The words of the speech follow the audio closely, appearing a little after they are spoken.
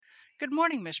Good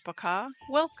morning, Mishpachah.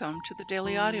 Welcome to the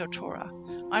Daily Audio Torah.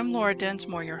 I'm Laura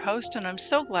Densmore, your host, and I'm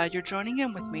so glad you're joining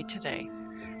in with me today.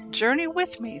 Journey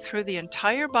with me through the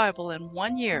entire Bible in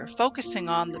 1 year, focusing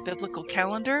on the biblical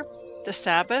calendar, the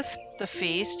Sabbath, the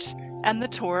feasts, and the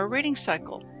Torah reading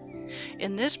cycle.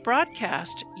 In this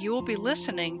broadcast, you will be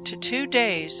listening to 2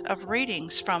 days of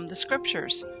readings from the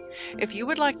Scriptures. If you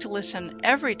would like to listen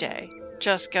every day,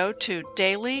 just go to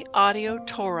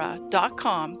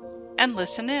dailyaudiotorah.com and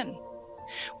listen in.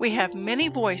 We have many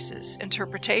voices,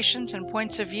 interpretations, and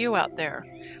points of view out there,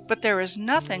 but there is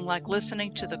nothing like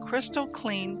listening to the crystal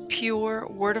clean, pure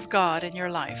Word of God in your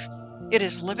life. It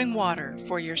is living water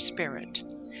for your spirit.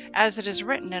 As it is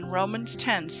written in Romans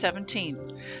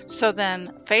 10:17, so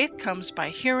then faith comes by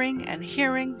hearing, and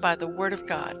hearing by the Word of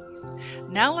God.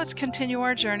 Now let's continue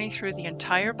our journey through the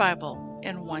entire Bible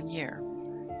in 1 year.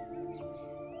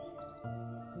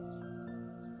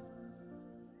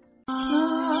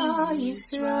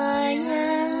 Israel,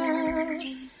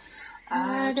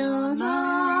 Adonai,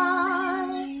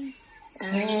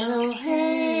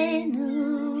 Eloheinu,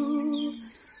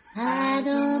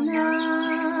 Adonai,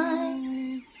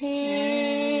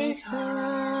 Echad,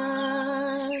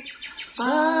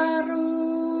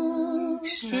 Baruch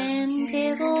Shem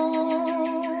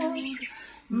Kevod,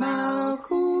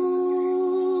 Malkuto,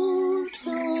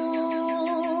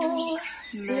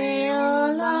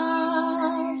 Leolam.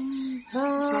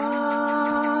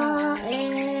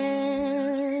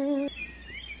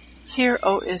 Hear,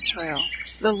 O Israel,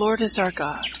 the Lord is our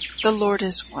God, the Lord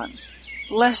is one.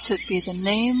 Blessed be the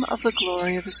name of the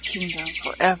glory of his kingdom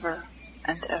forever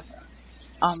and ever.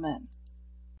 Amen.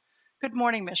 Good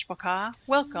morning, Mishpachah.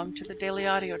 Welcome to the Daily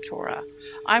Audio Torah.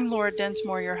 I'm Laura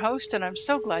Densmore, your host, and I'm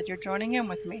so glad you're joining in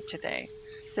with me today.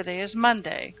 Today is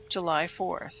Monday, July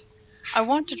 4th. I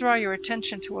want to draw your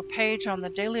attention to a page on the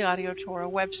Daily Audio Torah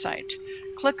website.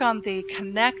 Click on the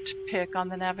Connect pick on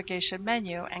the navigation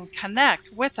menu and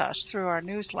connect with us through our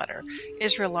newsletter,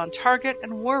 Israel on Target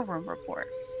and War Room Report.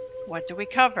 What do we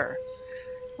cover?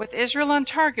 With Israel on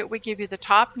Target, we give you the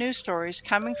top news stories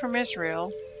coming from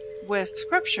Israel with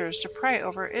scriptures to pray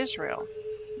over Israel.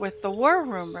 With the War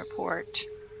Room Report,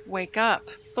 wake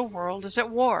up. The world is at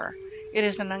war. It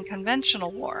is an unconventional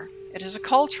war. It is a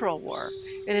cultural war.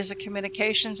 It is a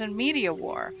communications and media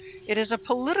war. It is a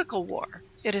political war.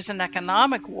 It is an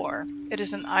economic war. It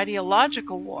is an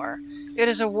ideological war. It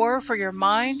is a war for your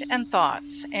mind and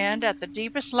thoughts. And at the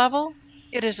deepest level,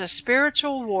 it is a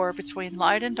spiritual war between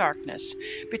light and darkness,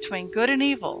 between good and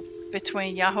evil,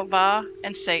 between Yahovah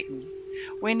and Satan.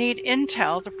 We need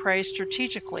intel to pray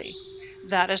strategically.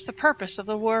 That is the purpose of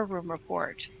the War Room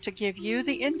Report, to give you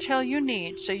the intel you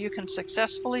need so you can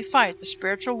successfully fight the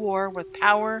spiritual war with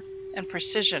power and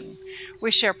precision.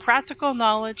 We share practical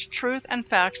knowledge, truth, and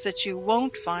facts that you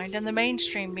won't find in the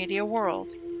mainstream media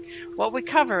world. What we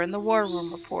cover in the War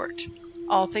Room Report: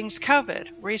 all things COVID,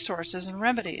 resources and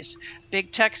remedies,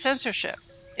 big tech censorship,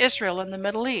 Israel and the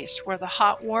Middle East, where the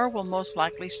hot war will most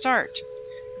likely start,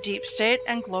 deep state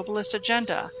and globalist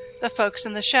agenda, the folks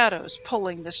in the shadows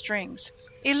pulling the strings,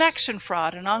 election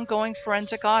fraud and ongoing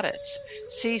forensic audits,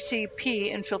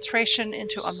 CCP infiltration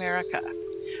into America.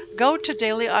 Go to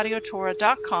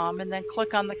dailyaudiotorah.com and then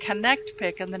click on the Connect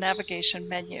pick in the navigation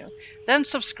menu. Then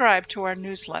subscribe to our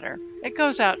newsletter. It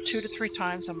goes out 2 to 3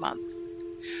 times a month.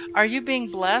 Are you being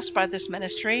blessed by this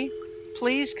ministry?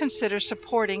 Please consider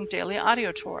supporting Daily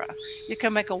Audio Torah. You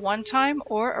can make a one-time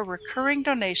or a recurring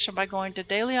donation by going to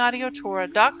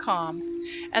dailyaudiotorah.com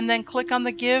and then click on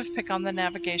the Give pick on the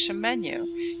navigation menu.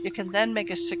 You can then make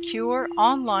a secure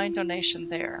online donation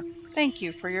there. Thank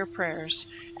you for your prayers,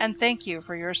 and thank you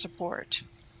for your support.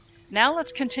 Now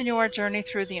let's continue our journey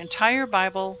through the entire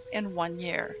Bible in 1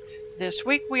 year. This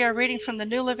week we are reading from the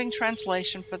New Living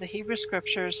Translation for the Hebrew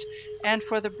Scriptures and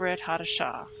for the Brit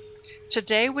Hadashah.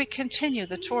 Today we continue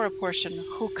the Torah portion,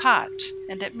 Chukat,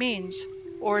 and it means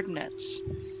ordinance.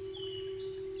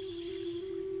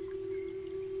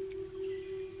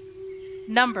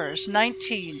 Numbers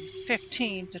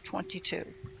 19:15-22.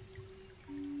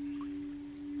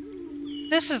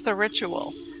 This is the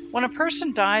ritual. When a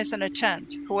person dies in a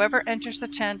tent, whoever enters the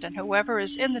tent and whoever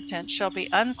is in the tent shall be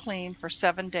unclean for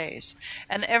 7 days,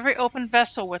 and every open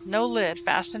vessel with no lid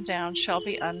fastened down shall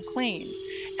be unclean.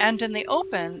 And in the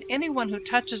open, anyone who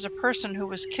touches a person who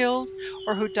was killed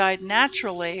or who died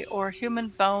naturally, or a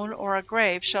human bone or a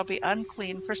grave, shall be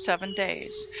unclean for 7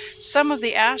 days. Some of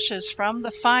the ashes from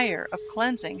the fire of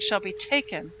cleansing shall be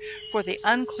taken for the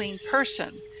unclean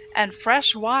person, and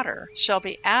fresh water shall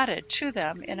be added to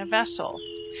them in a vessel.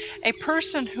 A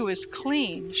person who is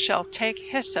clean shall take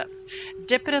hyssop,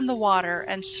 dip it in the water,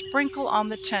 and sprinkle on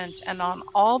the tent and on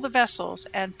all the vessels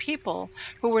and people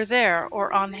who were there,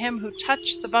 or on him who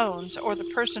touched the bones, or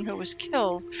the person who was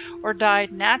killed or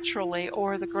died naturally,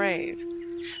 or the grave.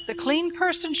 The clean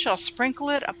person shall sprinkle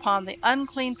it upon the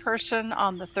unclean person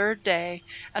on the 3rd day,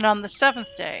 and on the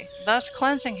 7th day, thus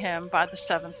cleansing him by the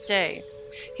 7th day.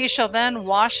 He shall then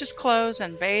wash his clothes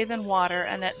and bathe in water,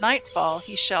 and at nightfall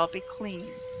he shall be clean.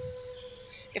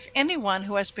 If anyone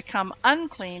who has become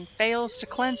unclean fails to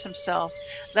cleanse himself,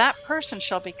 that person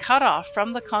shall be cut off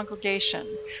from the congregation,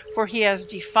 for he has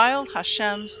defiled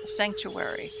Hashem's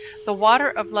sanctuary. The water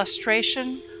of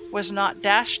lustration was not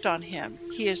dashed on him.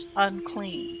 He is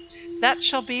unclean. That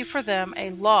shall be for them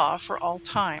a law for all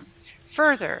time.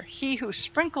 Further, he who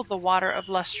sprinkled the water of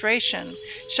lustration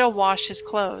shall wash his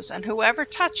clothes, and whoever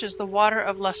touches the water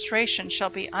of lustration shall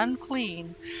be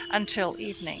unclean until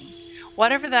evening.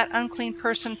 Whatever that unclean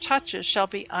person touches shall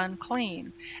be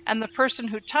unclean, and the person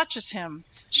who touches him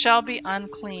shall be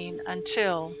unclean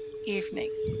until evening.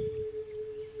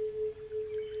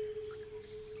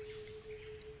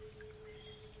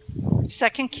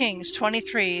 Second Kings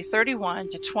 23:31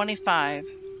 to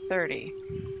 25:30.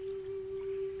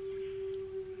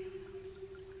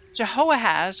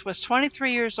 Jehoahaz was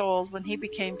 23 years old when he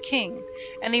became king,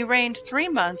 and he reigned 3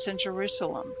 months in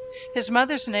Jerusalem. His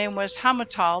mother's name was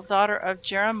Hamutal, daughter of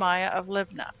Jeremiah of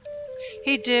Libnah.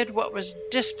 He did what was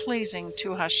displeasing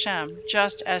to Hashem,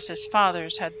 just as his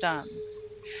fathers had done.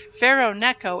 Pharaoh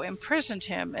Necho imprisoned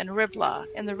him in Riblah,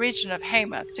 in the region of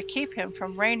Hamath, to keep him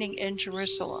from reigning in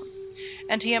Jerusalem.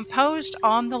 And he imposed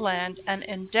on the land an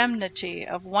indemnity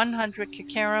of 100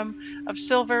 kikarim of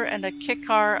silver and a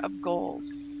kikar of gold.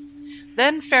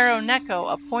 Then Pharaoh Necho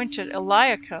appointed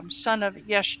Eliakim, son of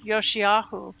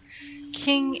Yoshiahu,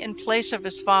 king in place of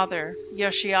his father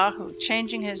Yoshiahu,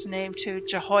 changing his name to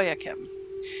Jehoiakim.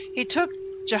 He took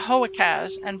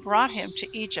Jehoahaz and brought him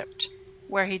to Egypt,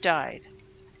 where he died.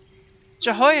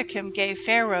 Jehoiakim gave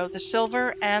Pharaoh the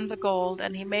silver and the gold,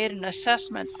 and he made an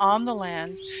assessment on the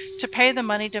land to pay the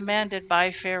money demanded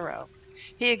by Pharaoh.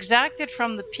 He exacted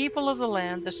from the people of the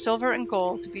land the silver and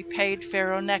gold to be paid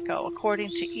Pharaoh Necho, according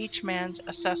to each man's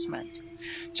assessment.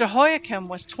 Jehoiakim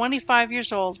was 25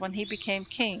 years old when he became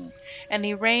king, and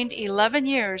he reigned 11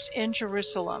 years in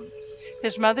Jerusalem.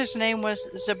 His mother's name was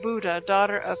Zebudah,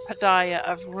 daughter of Pedaiah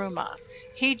of Rumah.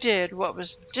 He did what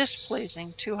was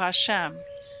displeasing to Hashem,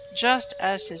 just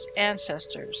as his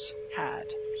ancestors had.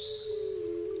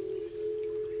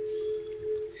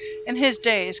 In his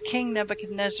days, King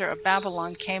Nebuchadnezzar of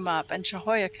Babylon came up, and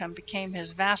Jehoiakim became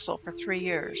his vassal for 3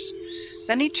 years.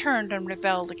 Then he turned and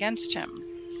rebelled against him.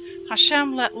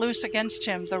 Hashem let loose against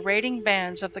him the raiding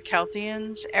bands of the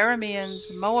Chaldeans,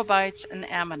 Arameans, Moabites, and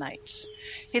Ammonites.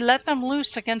 He let them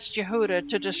loose against Yehudah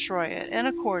to destroy it, in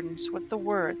accordance with the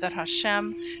word that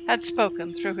Hashem had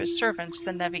spoken through his servants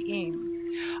the Nevi'im.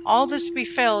 All this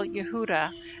befell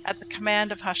Yehudah at the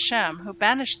command of Hashem, who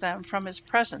banished them from his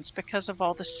presence because of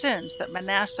all the sins that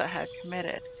Manasseh had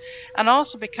committed, and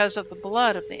also because of the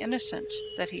blood of the innocent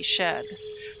that he shed.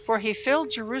 For he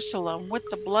filled Jerusalem with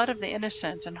the blood of the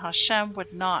innocent, and Hashem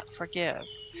would not forgive.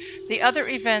 The other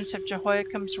events of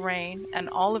Jehoiakim's reign and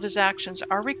all of his actions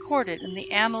are recorded in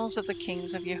the annals of the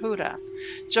kings of Yehudah.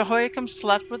 Jehoiakim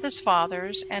slept with his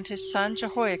fathers, and his son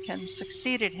Jehoiakim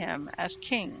succeeded him as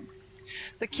king.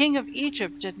 The king of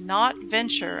Egypt did not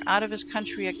venture out of his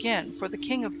country again, for the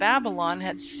king of Babylon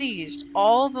had seized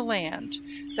all the land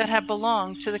that had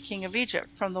belonged to the king of Egypt,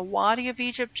 from the Wadi of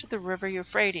Egypt to the river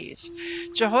Euphrates.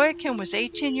 Jehoiakim was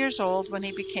 18 years old when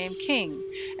he became king,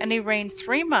 and he reigned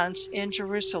 3 months in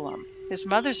Jerusalem. His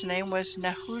mother's name was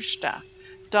Nehushta,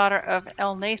 daughter of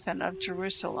Elnathan of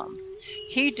Jerusalem.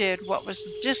 He did what was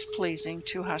displeasing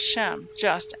to Hashem,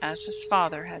 just as his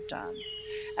father had done.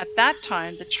 At that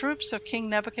time, the troops of King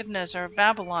Nebuchadnezzar of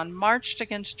Babylon marched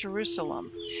against Jerusalem,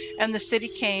 and the city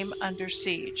came under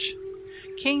siege.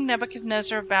 King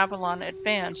Nebuchadnezzar of Babylon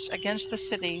advanced against the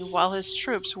city while his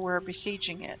troops were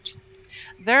besieging it.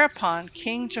 Thereupon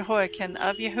King Jehoiakim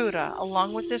of Yehudah,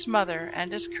 along with his mother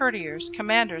and his courtiers,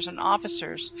 commanders, and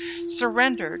officers,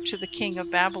 surrendered to the king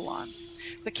of Babylon.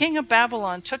 The king of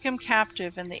Babylon took him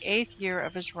captive in the 8th year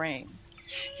of his reign.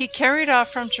 He carried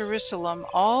off from Jerusalem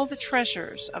all the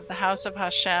treasures of the house of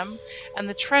Hashem and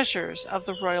the treasures of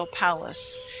the royal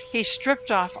palace. He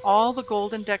stripped off all the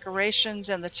golden decorations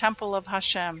in the temple of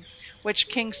Hashem, which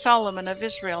King Solomon of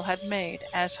Israel had made,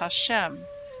 as Hashem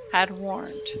had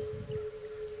warned.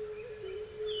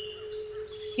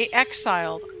 He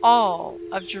exiled all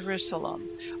of Jerusalem,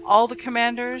 all the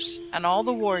commanders and all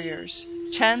the warriors,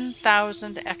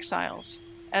 10,000 exiles,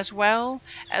 as well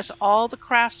as all the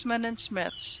craftsmen and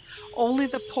smiths. Only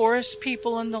the poorest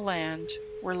people in the land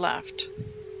were left.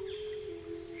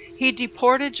 He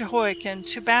deported Jehoiakim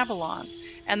to Babylon,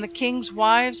 and the king's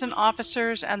wives and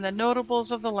officers and the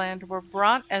notables of the land were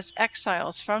brought as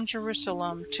exiles from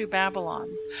Jerusalem to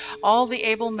Babylon. All the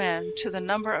able men, to the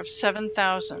number of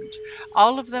 7,000,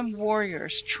 all of them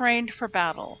warriors trained for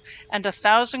battle, and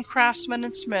 1,000 craftsmen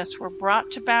and smiths were brought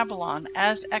to Babylon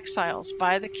as exiles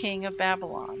by the king of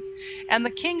Babylon. And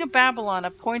the king of Babylon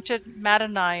appointed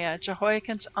Mattaniah,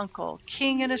 Jehoiakim's uncle,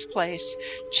 king in his place,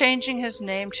 changing his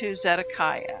name to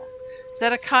Zedekiah.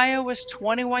 Zedekiah was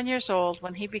 21 years old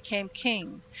when he became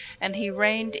king, and he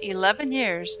reigned 11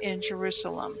 years in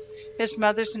Jerusalem. His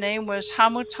mother's name was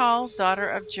Hamutal, daughter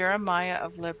of Jeremiah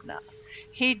of Libnah.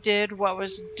 He did what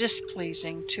was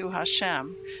displeasing to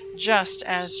Hashem, just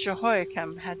as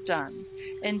Jehoiakim had done.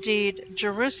 Indeed,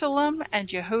 Jerusalem and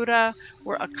Yehudah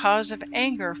were a cause of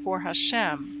anger for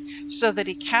Hashem, so that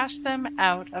he cast them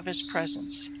out of his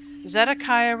presence.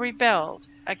 Zedekiah rebelled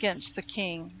against the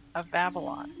king of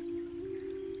Babylon.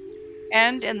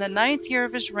 And in the 9th year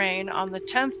of his reign, on the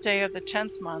 10th day of the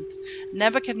 10th month,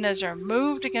 Nebuchadnezzar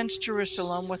moved against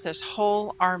Jerusalem with his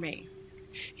whole army.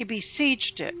 He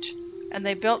besieged it, and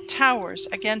they built towers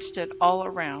against it all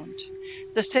around.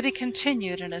 The city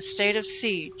continued in a state of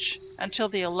siege until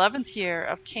the 11th year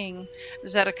of King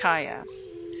Zedekiah.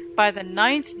 By the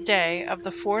 9th day of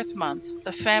the 4th month,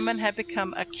 the famine had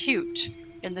become acute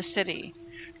in the city.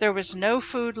 There was no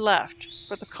food left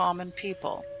for the common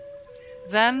people.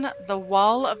 Then the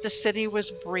wall of the city was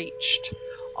breached.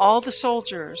 All the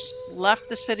soldiers left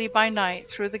the city by night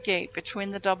through the gate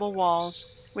between the double walls,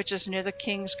 which is near the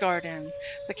king's garden.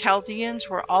 The Chaldeans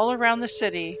were all around the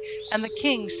city, and the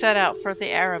king set out for the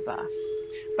Arabah.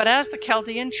 But as the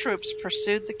Chaldean troops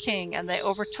pursued the king, and they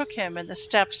overtook him in the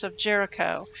steps of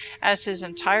Jericho, as his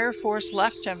entire force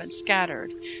left him and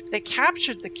scattered, they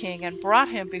captured the king and brought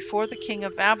him before the king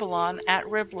of Babylon at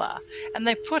Riblah, and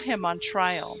they put him on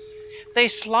trial. They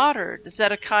slaughtered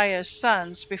Zedekiah's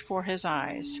sons before his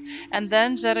eyes, and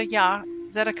then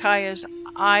Zedekiah's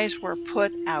eyes were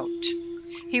put out.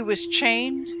 He was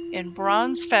chained in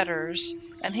bronze fetters,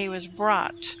 and he was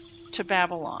brought to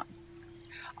Babylon.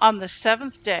 On the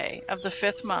 7th day of the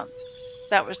 5th month,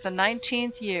 that was the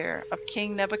 19th year of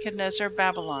King Nebuchadnezzar of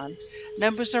Babylon,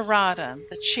 Nebuzaradan,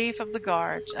 the chief of the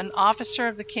guards, an officer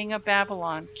of the king of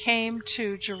Babylon, came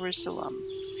to Jerusalem.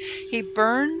 He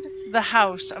burned the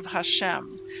house of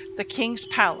Hashem, the king's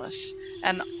palace,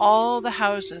 and all the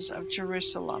houses of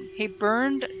Jerusalem. He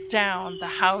burned down the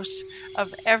house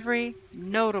of every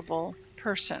notable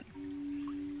person.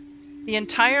 The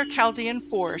entire Chaldean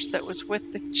force that was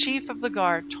with the chief of the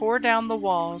guard tore down the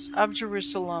walls of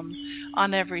Jerusalem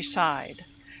on every side.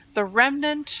 The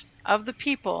remnant of the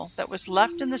people that was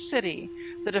left in the city,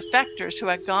 the defectors who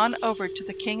had gone over to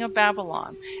the king of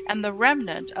Babylon, and the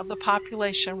remnant of the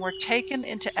population were taken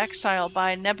into exile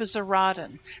by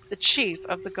Nebuzaradan, the chief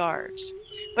of the guards.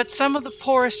 But some of the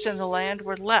poorest in the land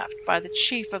were left by the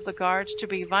chief of the guards to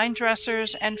be vine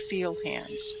dressers and field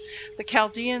hands. The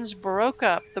Chaldeans broke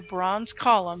up the bronze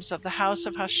columns of the house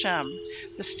of Hashem,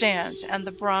 the stands, and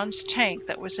the bronze tank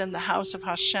that was in the house of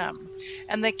Hashem,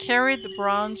 and they carried the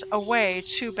bronze away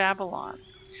to Babylon.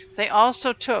 They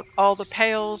also took all the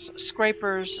pails,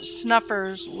 scrapers,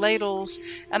 snuffers, ladles,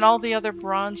 and all the other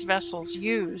bronze vessels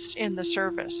used in the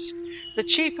service. The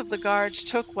chief of the guards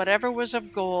took whatever was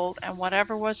of gold and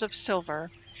whatever was of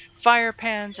silver, fire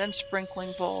pans and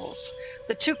sprinkling bowls.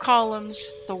 The 2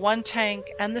 columns, the 1 tank,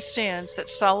 and the stands that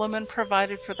Solomon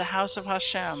provided for the house of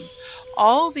Hashem,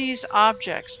 all these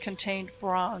objects contained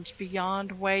bronze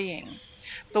beyond weighing.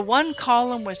 The 1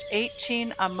 column was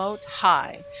 18 amot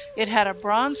high. It had a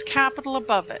bronze capital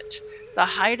above it. The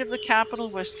height of the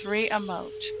capital was 3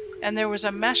 amot, and there was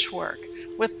a meshwork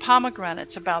with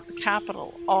pomegranates about the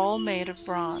capital, all made of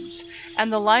bronze.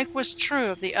 And the like was true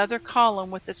of the other column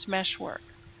with its meshwork.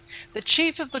 The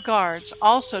chief of the guards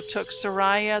also took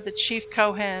Sariah, the chief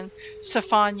Kohen,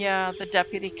 Sophoniah, the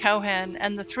deputy Kohen,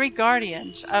 and the 3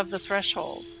 guardians of the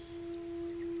threshold.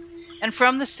 And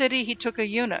from the city he took a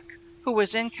eunuch, who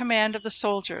was in command of the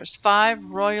soldiers,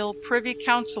 5 royal privy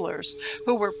counselors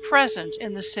who were present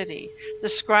in the city, the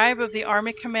scribe of the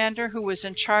army commander who was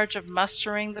in charge of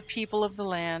mustering the people of the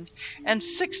land, and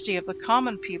 60 of the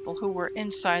common people who were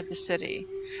inside the city.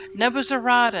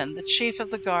 Nebuzaradan, the chief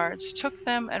of the guards, took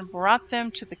them and brought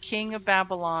them to the king of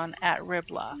Babylon at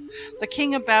Riblah. The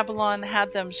king of Babylon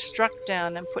had them struck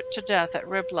down and put to death at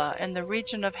Riblah in the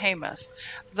region of Hamath.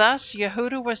 Thus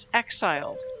Yehudah was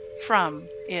exiled from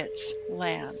its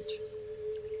land.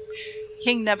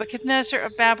 King Nebuchadnezzar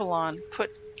of Babylon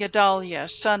put Gedaliah,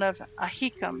 son of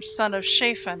Ahikam, son of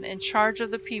Shaphan, in charge of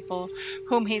the people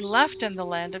whom he left in the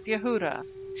land of Yehudah.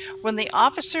 When the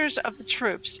officers of the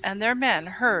troops and their men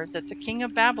heard that the king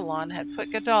of Babylon had put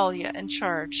Gedaliah in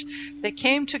charge, they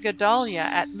came to Gedaliah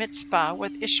at Mitzpah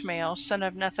with Ishmael, son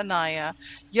of Nethaniah,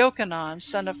 Yochanan,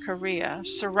 son of Kareah,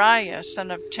 Sariah,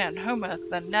 son of Tanhumeth,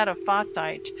 the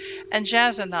Netophathite, and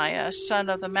Jazaniah, son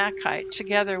of the Machite,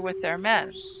 together with their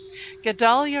men.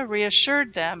 Gedaliah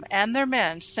reassured them and their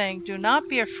men, saying, "Do not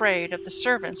be afraid of the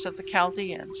servants of the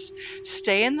Chaldeans.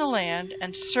 Stay in the land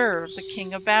and serve the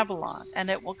king of Babylon, and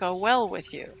it will go well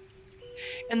with you."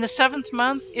 In the 7th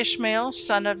month, Ishmael,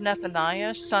 son of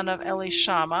Nethaniah, son of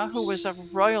Elishama, who was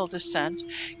of royal descent,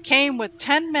 came with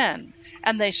 10 men,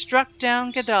 and they struck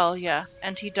down Gedaliah,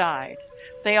 and he died.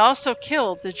 They also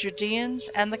killed the Judeans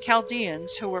and the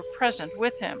Chaldeans who were present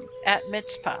with him at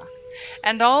Mitzpah.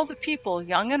 And all the people,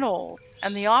 young and old,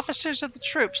 and the officers of the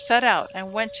troops set out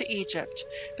and went to Egypt,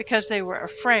 because they were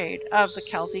afraid of the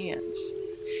Chaldeans.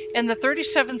 In the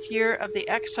 37th year of the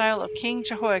exile of King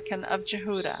Jehoiakim of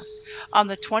Jehudah, on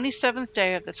the 27th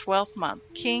day of the 12th month,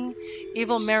 King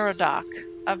Evil-Merodach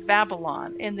of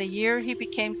Babylon, in the year he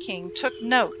became king, took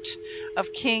note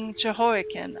of King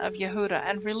Jehoiakim of Yehudah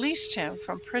and released him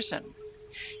from prison.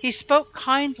 He spoke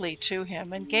kindly to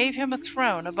him and gave him a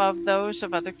throne above those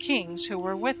of other kings who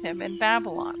were with him in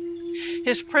Babylon.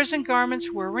 His prison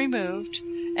garments were removed,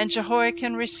 and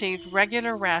Jehoiakim received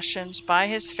regular rations by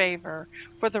his favor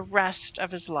for the rest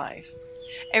of his life.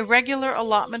 A regular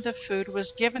allotment of food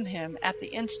was given him at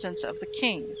the instance of the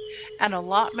king, an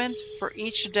allotment for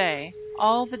each day,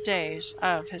 all the days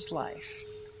of his life.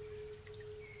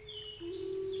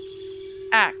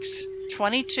 Acts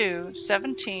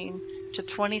 22:17 to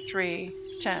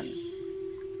 23:10.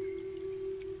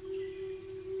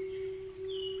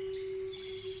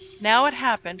 Now it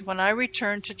happened, when I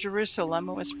returned to Jerusalem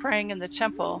and was praying in the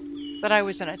temple, that I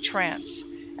was in a trance.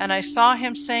 And I saw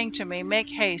him saying to me, "Make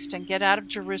haste and get out of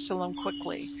Jerusalem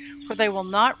quickly, for they will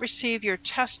not receive your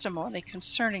testimony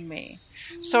concerning me."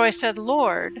 So I said,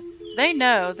 "Lord, they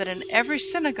know that in every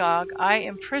synagogue I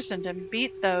imprisoned and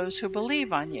beat those who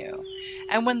believe on you.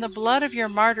 And when the blood of your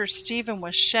martyr Stephen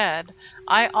was shed,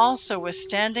 I also was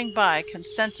standing by,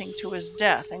 consenting to his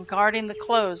death and guarding the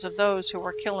clothes of those who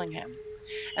were killing him."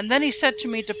 And then he said to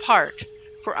me, "Depart,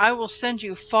 for I will send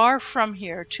you far from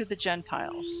here to the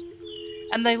Gentiles."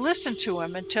 And they listened to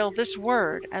him until this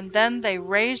word, and then they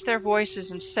raised their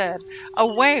voices and said,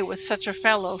 "Away with such a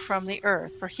fellow from the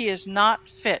earth, for he is not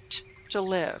fit to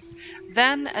live."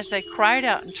 Then, as they cried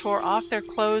out and tore off their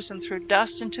clothes and threw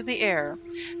dust into the air,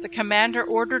 the commander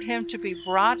ordered him to be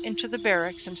brought into the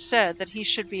barracks and said that he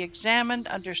should be examined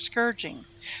under scourging,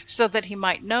 so that he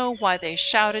might know why they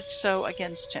shouted so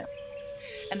against him.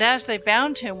 And as they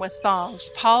bound him with thongs,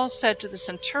 Paul said to the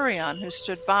centurion who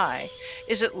stood by,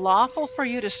 "Is it lawful for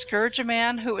you to scourge a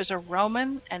man who is a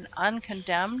Roman and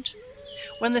uncondemned?"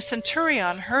 When the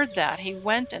centurion heard that, he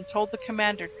went and told the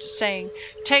commander, saying,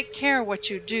 "Take care what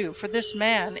you do, for this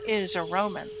man is a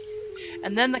Roman."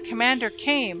 And then the commander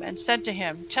came and said to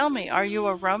him, "Tell me, are you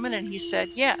a Roman?" And he said,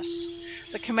 "Yes."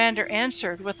 The commander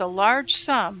answered, "With a large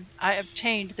sum I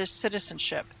obtained this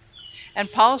citizenship."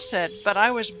 And Paul said, "But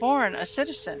I was born a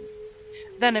citizen."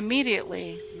 Then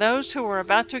immediately those who were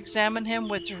about to examine him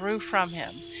withdrew from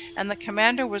him, and the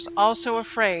commander was also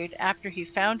afraid after he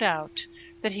found out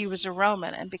that he was a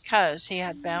Roman, and because he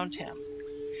had bound him.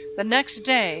 The next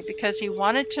day, because he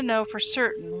wanted to know for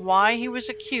certain why he was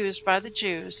accused by the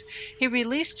Jews, he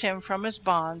released him from his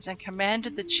bonds and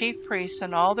commanded the chief priests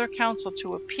and all their council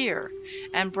to appear,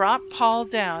 and brought Paul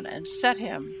down and set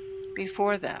him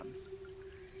before them.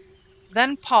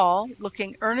 Then Paul,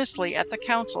 looking earnestly at the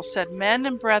council, said, "Men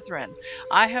and brethren,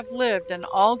 I have lived in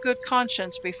all good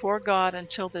conscience before God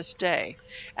until this day."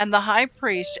 And the high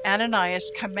priest Ananias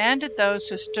commanded those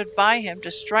who stood by him to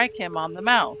strike him on the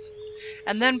mouth.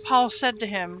 And then Paul said to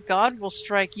him, "God will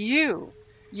strike you,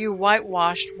 you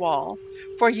whitewashed wall,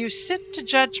 for you sit to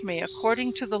judge me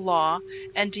according to the law,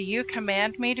 and do you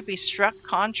command me to be struck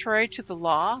contrary to the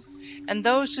law?" And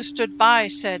those who stood by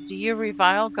said, "Do you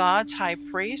revile God's high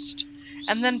priest?"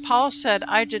 And then Paul said,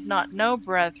 "I did not know,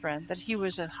 brethren, that he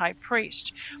was a high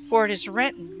priest, for it is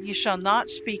written, 'You shall not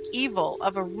speak evil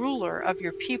of a ruler of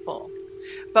your people.'"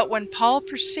 But when Paul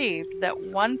perceived that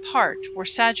one part were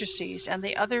Sadducees and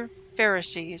the other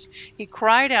Pharisees, he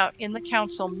cried out in the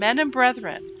council, "Men and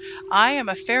brethren, I am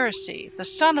a Pharisee, the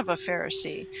son of a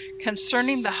Pharisee.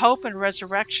 Concerning the hope and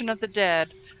resurrection of the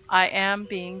dead, I am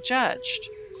being judged."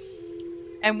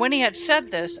 And when he had said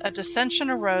this, a dissension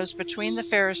arose between the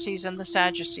Pharisees and the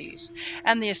Sadducees,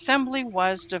 and the assembly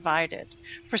was divided.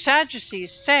 For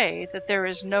Sadducees say that there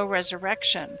is no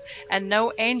resurrection, and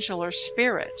no angel or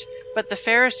spirit, but the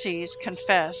Pharisees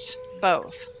confess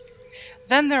both.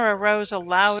 Then there arose a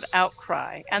loud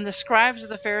outcry, and the scribes of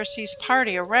the Pharisees'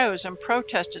 party arose and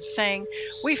protested, saying,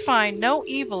 "We find no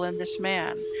evil in this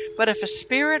man, but if a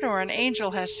spirit or an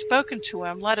angel has spoken to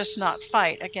him, let us not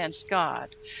fight against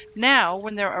God." Now,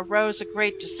 when there arose a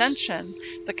great dissension,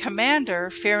 the commander,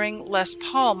 fearing lest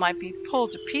Paul might be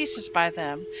pulled to pieces by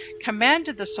them,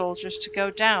 commanded the soldiers to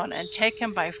go down and take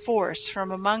him by force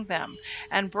from among them,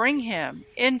 and bring him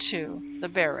into the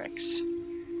barracks.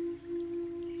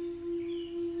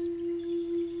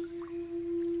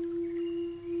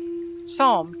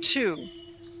 Psalm 2,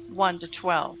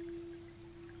 1-12.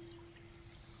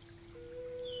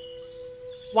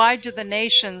 Why do the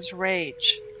nations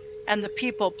rage, and the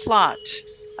people plot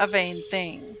a vain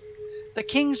thing? The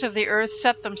kings of the earth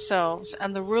set themselves,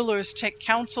 and the rulers take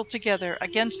counsel together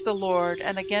against the Lord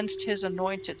and against his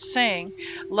anointed, saying,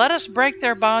 "Let us break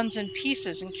their bonds in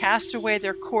pieces and cast away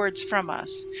their cords from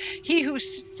us." He who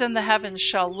sits in the heavens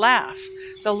shall laugh.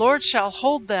 The Lord shall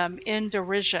hold them in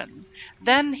derision.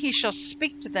 Then he shall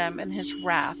speak to them in his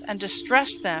wrath and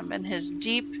distress them in his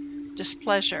deep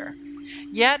displeasure.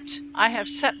 Yet I have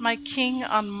set my king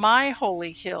on my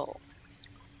holy hill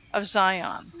of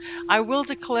Zion. I will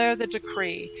declare the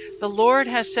decree. The Lord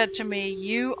has said to me,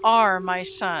 "You are my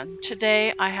son.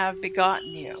 Today I have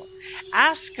begotten you."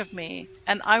 Ask of me,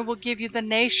 and I will give you the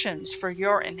nations for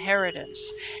your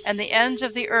inheritance, and the ends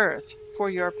of the earth for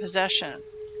your possession.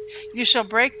 You shall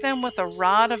break them with a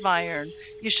rod of iron.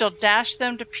 You shall dash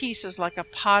them to pieces like a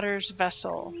potter's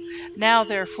vessel. Now,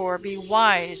 therefore, be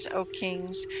wise, O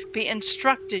kings. Be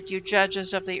instructed, you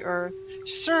judges of the earth.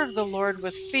 Serve the Lord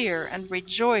with fear and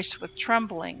rejoice with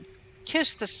trembling.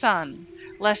 Kiss the Son,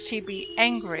 lest he be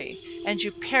angry and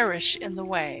you perish in the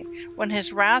way. When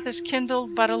his wrath is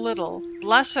kindled but a little,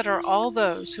 blessed are all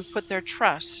those who put their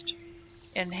trust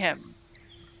in him.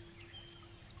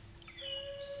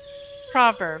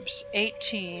 Proverbs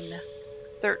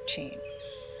 18:13.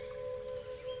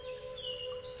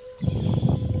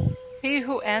 He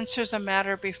who answers a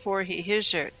matter before he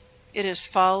hears it, it is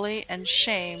folly and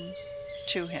shame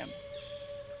to him.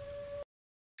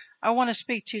 I want to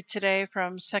speak to you today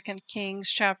from 2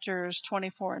 Kings chapters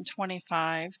 24 and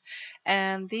 25.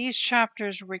 And these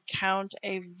chapters recount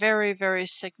a very, very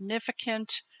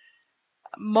significant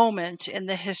moment in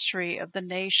the history of the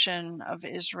nation of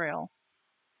Israel.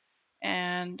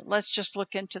 And let's just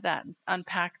look into that and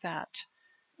unpack that.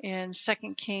 In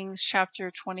 2 Kings chapter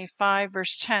 25,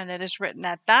 verse 10, it is written,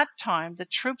 "At that time the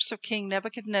troops of King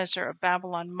Nebuchadnezzar of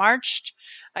Babylon marched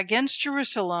against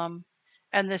Jerusalem,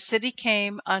 and the city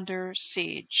came under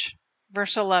siege."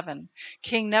 Verse 11,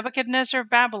 King Nebuchadnezzar of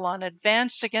Babylon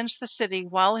advanced against the city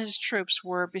while his troops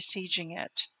were besieging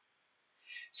it.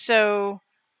 So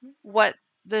what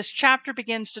this chapter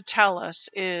begins to tell us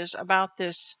is about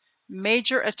this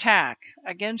major attack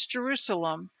against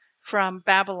Jerusalem from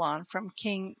Babylon, from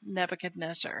King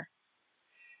Nebuchadnezzar.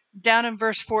 Down in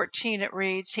verse 14 it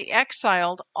reads, "He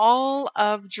exiled all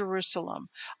of Jerusalem,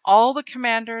 all the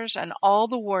commanders and all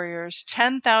the warriors,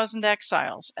 10,000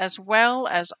 exiles, as well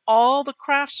as all the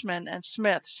craftsmen and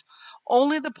smiths.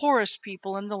 Only the poorest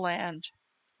people in the land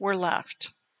were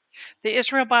left." The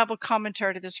Israel Bible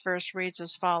commentary to this verse reads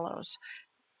as follows.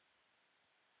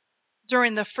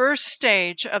 During the first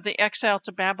stage of the exile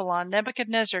to Babylon,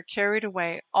 Nebuchadnezzar carried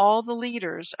away all the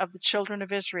leaders of the children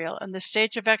of Israel in the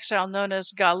stage of exile known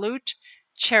as Galut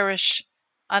Cherish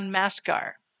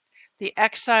Unmaskar, the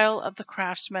exile of the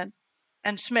craftsmen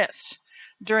and smiths.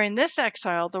 During this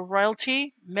exile, the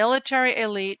royalty, military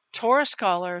elite, Torah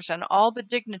scholars, and all the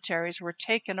dignitaries were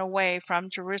taken away from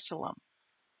Jerusalem.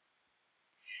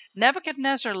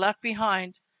 Nebuchadnezzar left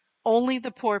behind only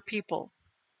the poor people,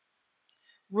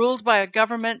 ruled by a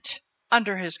government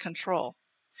under his control.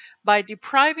 By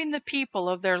depriving the people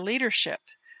of their leadership,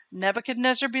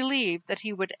 Nebuchadnezzar believed that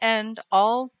he would end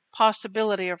all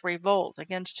possibility of revolt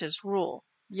against his rule.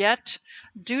 Yet,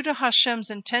 due to Hashem's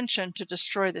intention to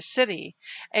destroy the city,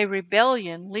 a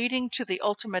rebellion leading to the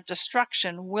ultimate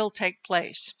destruction will take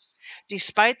place.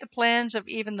 Despite the plans of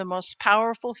even the most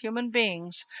powerful human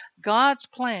beings, God's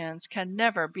plans can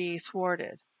never be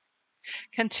thwarted.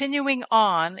 Continuing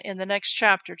on in the next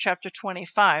chapter, chapter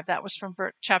 25, that was from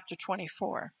chapter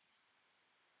 24.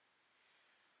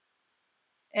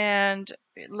 And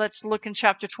let's look in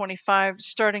chapter 25,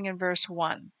 starting in verse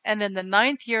 1. And in the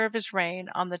 9th year of his reign,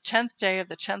 on the 10th day of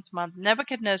the 10th month,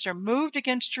 Nebuchadnezzar moved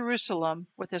against Jerusalem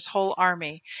with his whole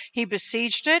army. He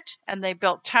besieged it, and they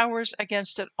built towers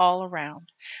against it all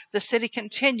around. The city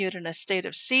continued in a state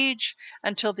of siege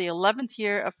until the 11th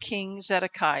year of King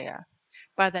Zedekiah.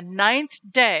 By the 9th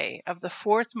day of the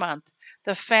 4th month,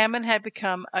 the famine had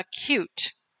become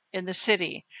acute in the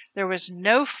city. There was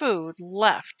no food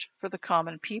left for the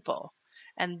common people.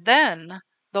 And then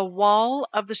the wall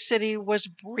of the city was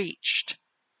breached.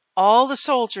 All the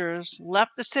soldiers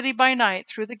left the city by night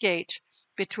through the gate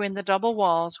between the double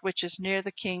walls, which is near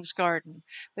the king's garden.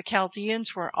 The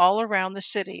Chaldeans were all around the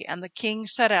city, and the king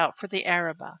set out for the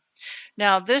Arabah.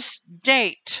 Now, this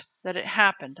date that it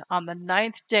happened on the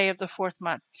 9th day of the 4th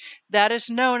month, that is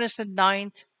known as the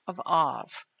 9th of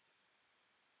Av.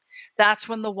 That's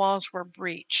when the walls were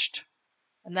breached.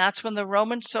 And that's when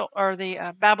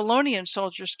the Babylonian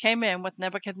soldiers came in with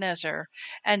Nebuchadnezzar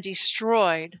and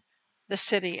destroyed the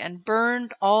city and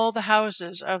burned all the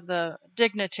houses of the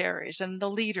dignitaries and the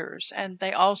leaders. And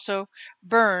they also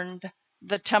burned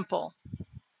the temple.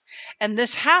 And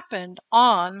this happened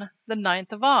on the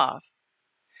 9th of Av.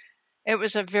 It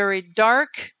was a very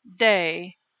dark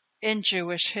day in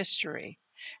Jewish history.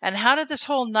 And how did this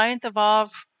whole 9th of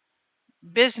Av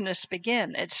business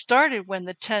begin? It started when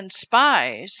the 10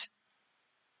 spies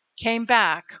came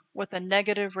back with a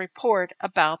negative report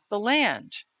about the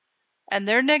land. And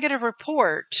their negative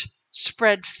report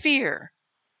spread fear,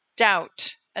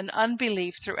 doubt, and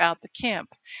unbelief throughout the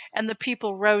camp. And the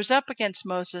people rose up against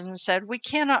Moses and said, "We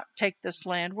cannot take this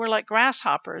land. We're like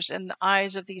grasshoppers in the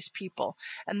eyes of these people,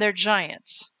 and they're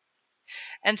giants."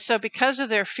 And so because of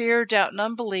their fear, doubt, and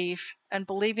unbelief, and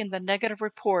believing the negative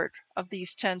report of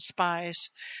these 10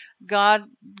 spies,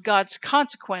 God's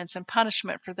consequence and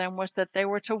punishment for them was that they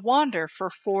were to wander for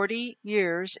 40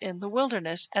 years in the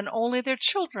wilderness, and only their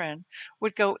children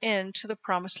would go into the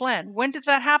promised land. When did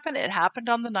that happen? It happened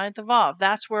on the 9th of Av.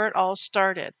 That's where it all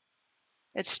started.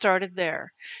 It started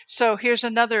there. So here's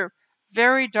another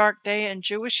very dark day in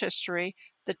Jewish history.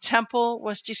 The temple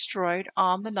was destroyed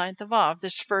on the 9th of Av,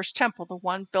 this first temple, the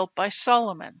one built by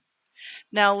Solomon.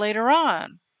 Now later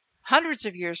on, hundreds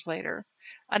of years later,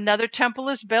 another temple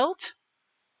is built.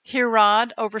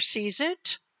 Herod oversees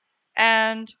it.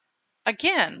 And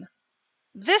again,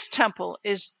 this temple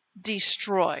is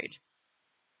destroyed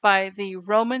by the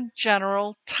Roman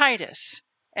general Titus.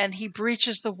 And he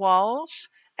breaches the walls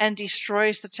and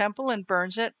destroys the temple and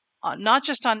burns it, not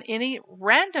just on any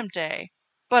random day,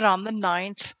 but on the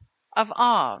 9th of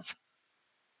Av.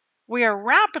 We are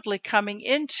rapidly coming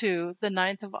into the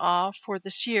 9th of Av for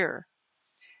this year.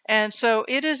 And so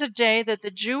it is a day that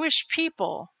the Jewish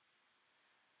people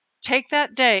take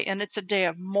that day, and it's a day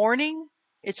of mourning,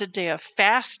 it's a day of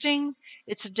fasting,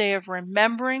 it's a day of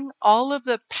remembering all of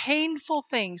the painful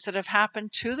things that have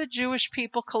happened to the Jewish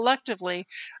people collectively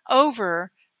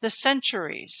over the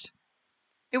centuries.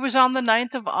 It was on the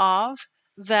 9th of Av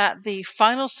that the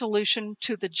final solution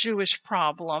to the Jewish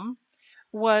problem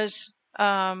was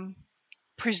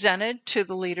presented to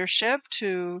the leadership,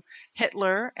 to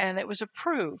Hitler, and it was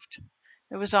approved.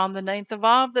 It was on the 9th of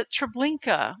Av that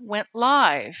Treblinka went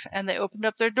live, and they opened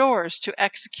up their doors to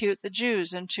execute the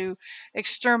Jews and to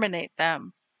exterminate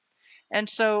them. And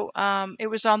so it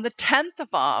was on the 10th of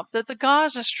Av that the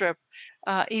Gaza Strip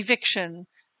eviction,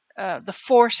 the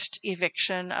forced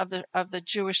eviction of the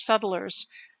Jewish settlers,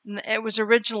 it was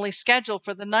originally scheduled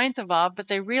for the 9th of Av, but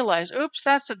they realized, oops,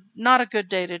 that's not a good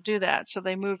day to do that. So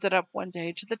they moved it up one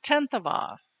day to the 10th of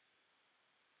Av.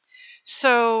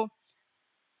 So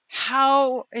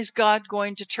how is God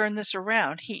going to turn this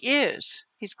around? He is.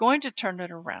 He's going to turn it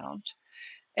around.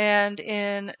 And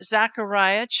in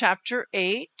Zechariah chapter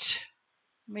 8,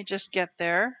 let me just get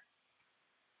there.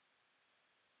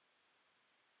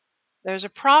 There's a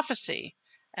prophecy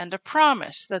and a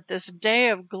promise that this day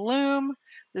of gloom,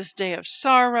 this day of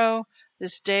sorrow,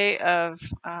 this day of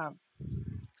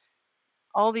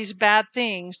all these bad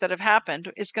things that have happened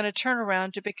is going to turn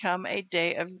around to become a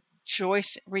day of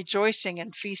rejoicing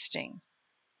and feasting.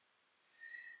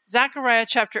 Zechariah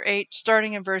chapter 8,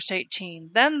 starting in verse 18.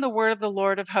 Then the word of the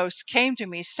Lord of hosts came to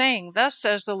me, saying, Thus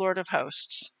says the Lord of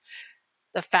hosts,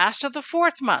 the fast of the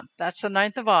 4th month, that's the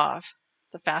 9th of Av,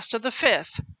 the fast of the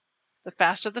 5th, the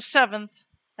fast of the 7th,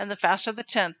 and the fast of the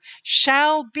 10th,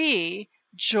 shall be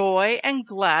joy and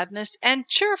gladness and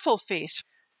cheerful feast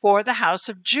for the house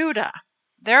of Judah.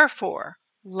 Therefore,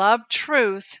 love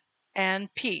truth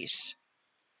and peace.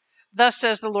 Thus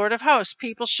says the Lord of hosts,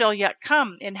 people shall yet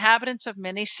come, inhabitants of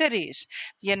many cities.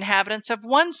 The inhabitants of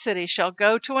one city shall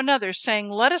go to another, saying,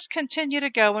 let us continue to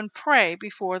go and pray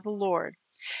before the Lord,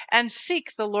 and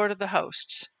seek the Lord of the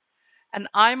hosts. And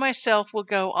I myself will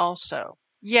go also.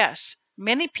 Yes,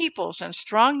 many peoples and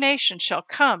strong nations shall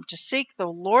come to seek the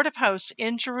Lord of hosts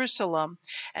in Jerusalem,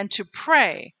 and to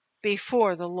pray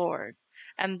before the Lord.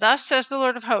 And thus says the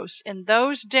Lord of hosts, in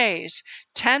those days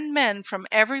 10 men from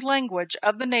every language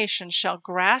of the nation shall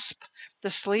grasp the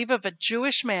sleeve of a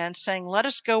Jewish man, saying, let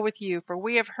us go with you, for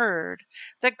we have heard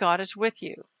that God is with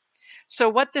you. So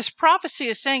what this prophecy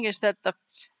is saying is that the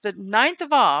 9th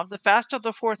of Av, the fast of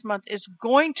the 4th month, is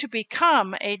going to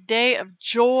become a day of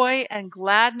joy and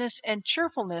gladness and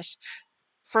cheerfulness.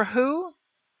 For who?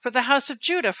 For the house of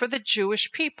Judah, for the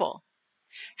Jewish people.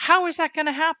 How is that going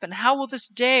to happen? How will this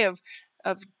day of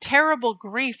terrible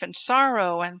grief and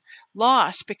sorrow and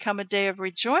loss become a day of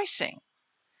rejoicing?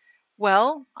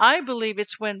 Well, I believe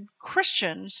it's when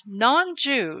Christians,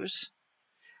 non-Jews,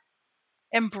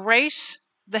 embrace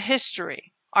the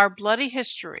history, our bloody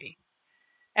history,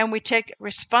 and we take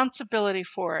responsibility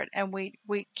for it, and we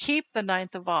keep the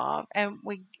 9th of Av, and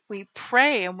we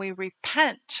pray and we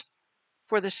repent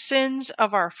for the sins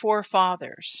of our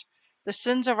forefathers. The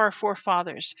sins of our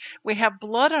forefathers. We have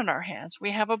blood on our hands. We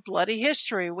have a bloody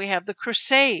history. We have the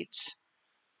Crusades.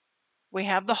 We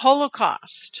have the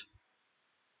Holocaust.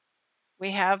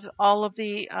 We have all of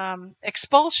the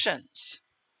expulsions.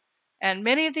 And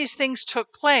many of these things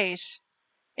took place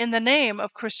in the name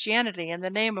of Christianity, in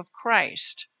the name of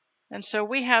Christ. And so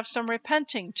we have some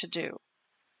repenting to do.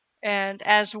 And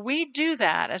as we do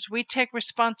that, as we take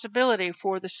responsibility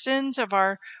for the sins of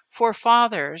our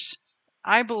forefathers,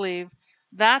 I believe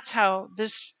that's how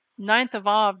this 9th of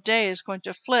Av day is going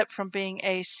to flip from being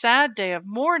a sad day of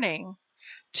mourning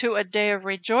to a day of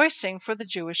rejoicing for the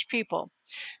Jewish people.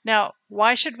 Now,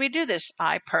 why should we do this?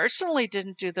 I personally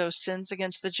didn't do those sins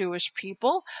against the Jewish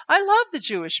people. I love the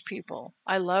Jewish people.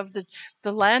 I love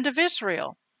the land of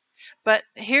Israel. But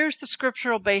here's the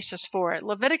scriptural basis for it.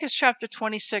 Leviticus chapter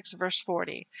 26, verse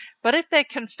 40. But if they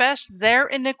confess their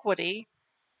iniquity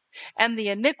and the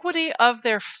iniquity of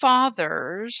their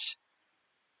fathers,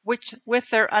 which with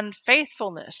their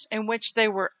unfaithfulness, in which they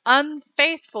were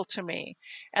unfaithful to me,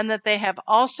 and that they have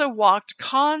also walked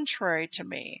contrary to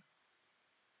me,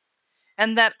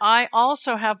 and that I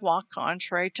also have walked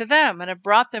contrary to them, and have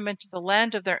brought them into the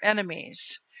land of their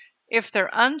enemies. If their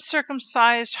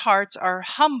uncircumcised hearts are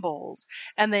humbled,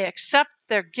 and they accept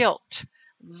their guilt,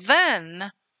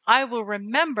 then I will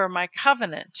remember my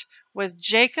covenant with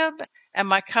Jacob, and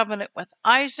my covenant with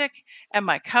Isaac, and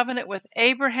my covenant with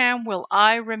Abraham will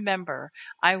I remember.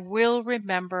 I will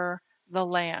remember the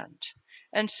land.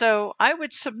 And so I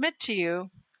would submit to you,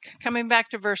 coming back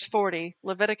to verse 40,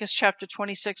 Leviticus chapter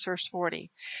 26, verse 40,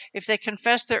 if they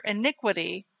confess their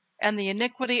iniquity and the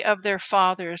iniquity of their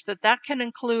fathers, that can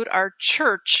include our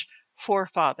church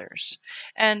forefathers.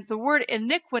 And the word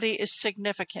iniquity is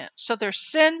significant. So there's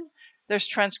sin, there's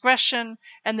transgression,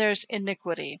 and there's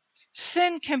iniquity.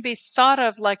 Sin can be thought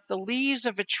of like the leaves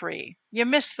of a tree. You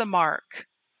missed the mark.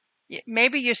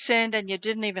 Maybe you sinned and you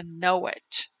didn't even know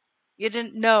it. You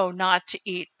didn't know not to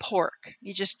eat pork.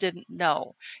 You just didn't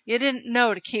know. You didn't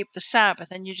know to keep the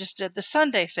Sabbath, and you just did the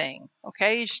Sunday thing.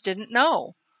 Okay, you just didn't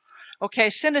know. Okay,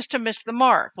 sin is to miss the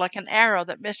mark, like an arrow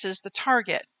that misses the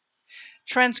target.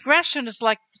 Transgression is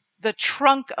like the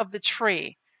trunk of the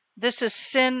tree. This is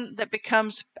sin that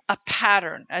becomes a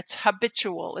pattern. It's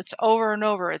habitual. It's over and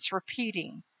over. It's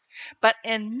repeating. But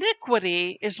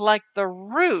iniquity is like the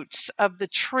roots of the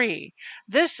tree.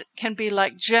 This can be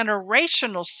like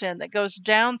generational sin that goes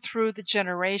down through the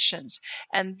generations.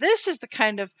 And this is the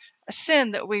kind of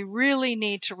sin that we really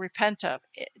need to repent of,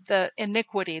 the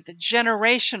iniquity, the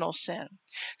generational sin.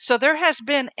 So there has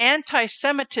been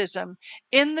anti-Semitism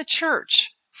in the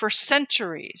church for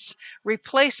centuries,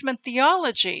 replacement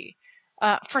theology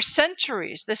for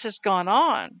centuries. This has gone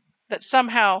on, that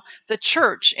somehow the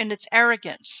church in its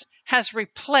arrogance has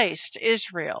replaced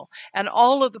Israel, and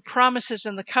all of the promises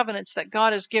and the covenants that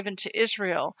God has given to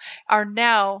Israel are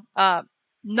now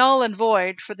null and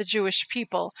void for the Jewish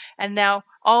people, and now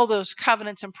all those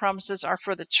covenants and promises are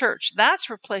for the church.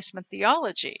 That's replacement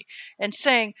theology, and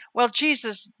saying, well,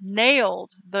 Jesus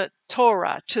nailed the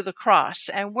Torah to the cross,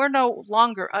 and we're no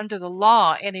longer under the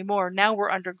law anymore. Now we're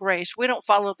under grace. We don't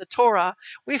follow the Torah.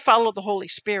 We follow the Holy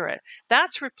Spirit.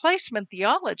 That's replacement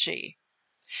theology.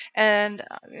 And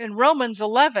in Romans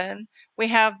 11, we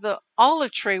have the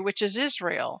olive tree, which is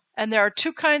Israel. And there are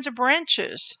two kinds of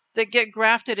branches that get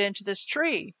grafted into this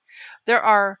tree. There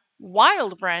are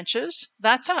wild branches,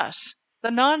 that's us,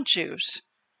 the non-Jews.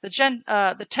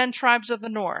 the 10 tribes of the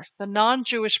north, the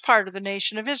non-Jewish part of the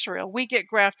nation of Israel. We get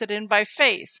grafted in by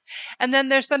faith. And then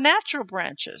there's the natural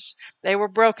branches. They were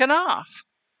broken off,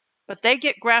 but they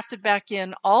get grafted back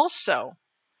in also.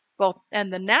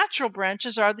 And the natural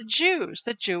branches are the Jews,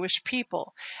 the Jewish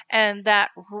people. And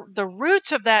the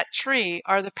roots of that tree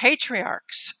are the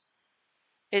patriarchs.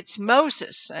 It's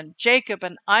Moses and Jacob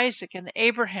and Isaac and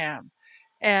Abraham.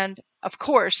 And of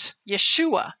course,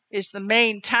 Yeshua is the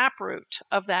main taproot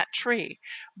of that tree.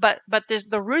 But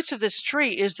the roots of this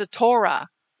tree is the Torah.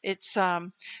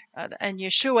 And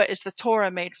Yeshua is the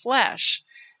Torah made flesh.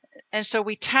 And so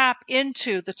we tap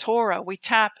into the Torah. We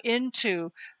tap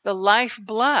into the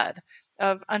lifeblood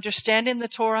of understanding the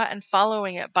Torah and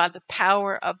following it by the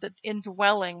power of the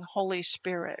indwelling Holy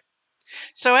Spirit.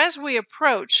 So as we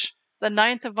approach the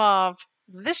 9th of Av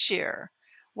this year,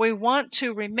 we want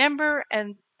to remember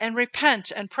and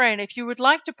repent and pray. And if you would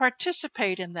like to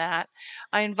participate in that,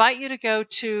 I invite you to go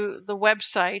to the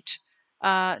website,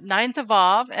 9th of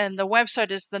Av, and the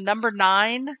website is the number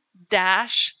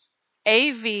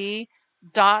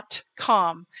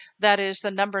 9-av.com. That is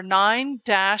the number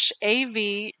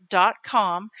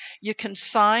 9-av.com. You can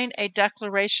sign a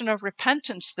declaration of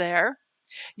repentance there.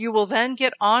 You will then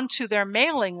get onto their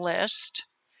mailing list,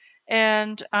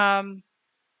 and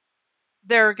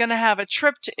they're going to have a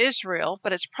trip to Israel,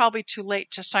 but it's probably too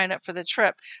late to sign up for the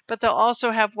trip. But they'll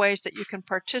also have ways that you can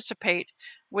participate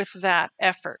with that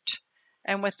effort.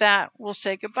 And with that, we'll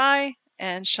say goodbye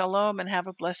and shalom and have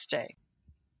a blessed day.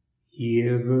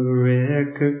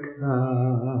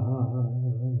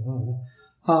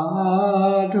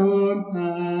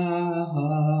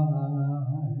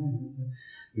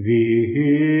 Vish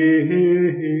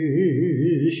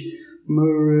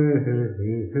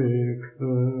Mareka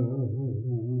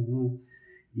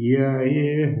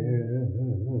Yair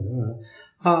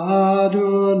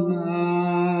Adonai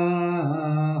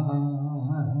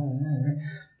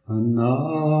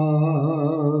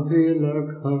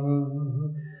Panavilaka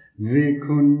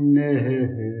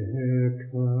Vikuneka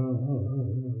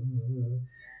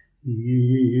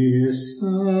Isa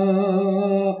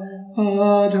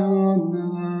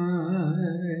Adonai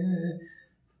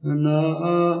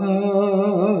Panav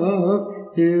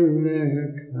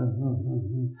Ileka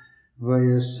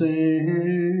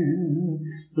Vayasem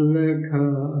Leka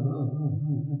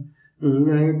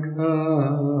Leka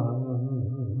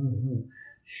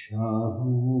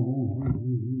Shalom.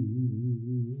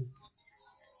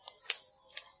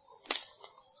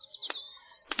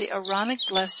 The Aaronic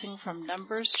blessing from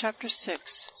Numbers chapter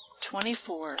 6,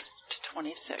 24 to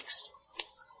 26.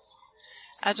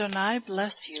 Adonai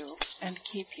bless you and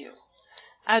keep you.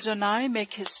 Adonai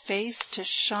make his face to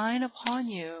shine upon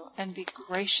you and be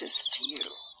gracious to you.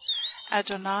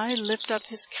 Adonai lift up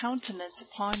his countenance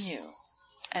upon you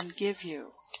and give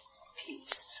you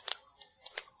peace.